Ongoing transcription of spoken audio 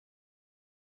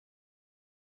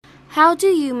How do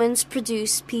humans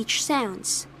produce speech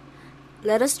sounds?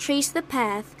 Let us trace the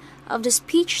path of the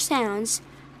speech sounds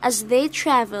as they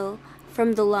travel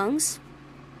from the lungs,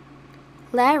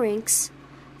 larynx,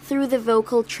 through the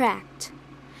vocal tract,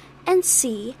 and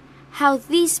see how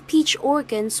these speech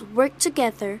organs work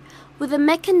together with a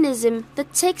mechanism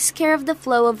that takes care of the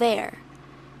flow of air,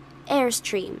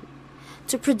 airstream,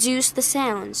 to produce the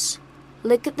sounds.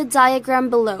 Look at the diagram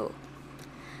below.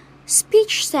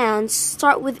 Speech sounds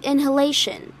start with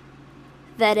inhalation,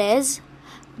 that is,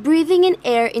 breathing in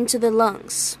air into the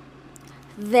lungs.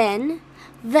 Then,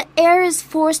 the air is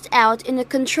forced out in a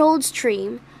controlled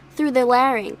stream through the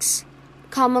larynx,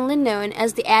 commonly known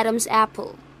as the Adam's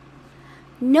apple.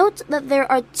 Note that there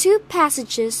are two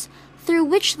passages through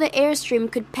which the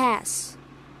airstream could pass: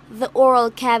 the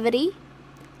oral cavity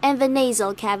and the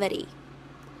nasal cavity.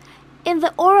 In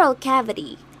the oral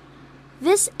cavity,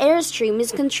 this airstream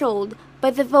is controlled by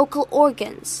the vocal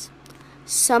organs,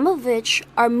 some of which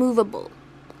are movable: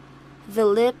 the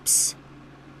lips,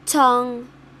 tongue,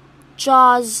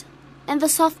 jaws, and the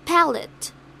soft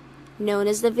palate, known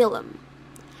as the velum,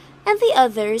 and the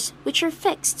others which are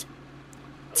fixed: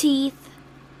 teeth,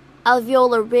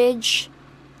 alveolar ridge,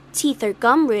 teeth or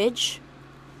gum ridge,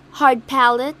 hard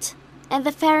palate, and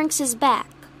the pharynx's back.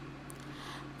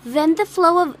 Then the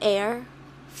flow of air,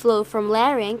 flow from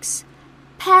larynx,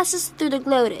 passes through the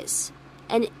glottis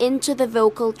and into the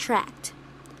vocal tract.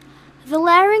 The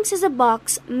larynx is a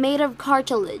box made of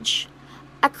cartilage,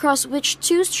 across which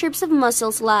two strips of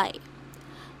muscles lie.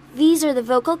 These are the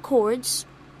vocal cords,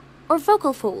 or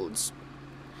vocal folds.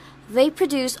 They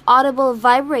produce audible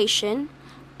vibration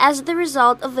as the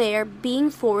result of air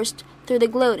being forced through the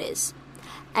glottis,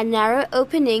 a narrow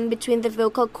opening between the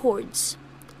vocal cords.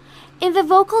 In the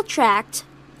vocal tract,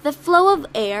 the flow of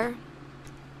air,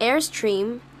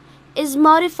 airstream, is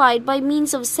modified by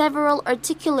means of several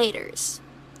articulators.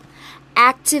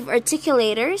 Active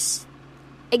articulators,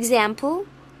 example,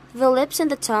 the lips and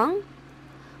the tongue,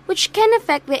 which can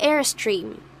affect the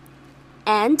airstream,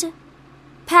 and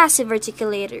passive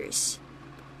articulators,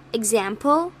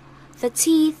 example, the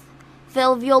teeth, the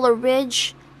alveolar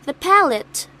ridge, the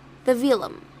palate, the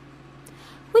velum,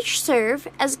 which serve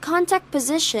as contact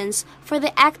positions for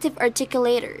the active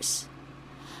articulators.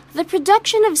 The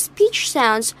production of speech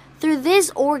sounds through these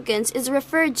organs is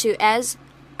referred to as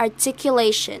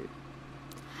articulation.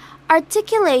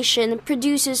 Articulation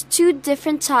produces two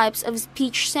different types of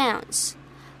speech sounds: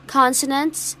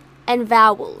 consonants and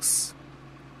vowels.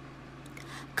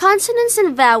 Consonants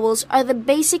and vowels are the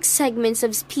basic segments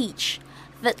of speech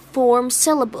that form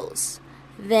syllables,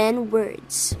 then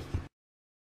words.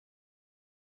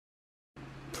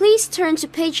 Please turn to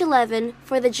page 11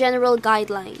 for the general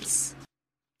guidelines.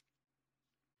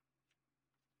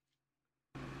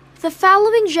 The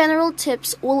following general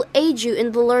tips will aid you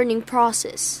in the learning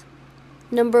process.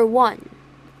 Number 1.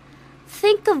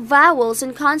 Think of vowels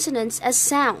and consonants as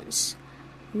sounds,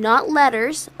 not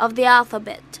letters of the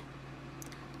alphabet.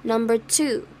 Number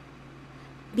 2.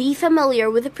 Be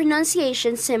familiar with the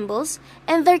pronunciation symbols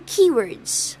and their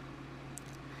keywords.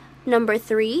 Number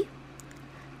 3.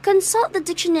 Consult the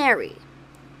dictionary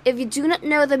if you do not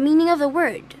know the meaning of the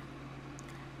word.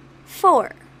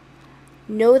 4.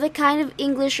 Know the kind of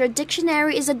English your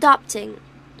dictionary is adopting.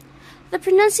 The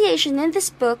pronunciation in this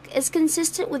book is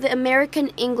consistent with the American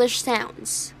English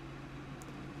sounds.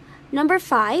 Number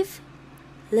 5.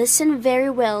 Listen very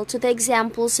well to the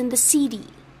examples in the CD.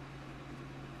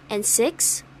 And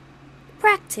 6.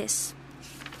 Practice.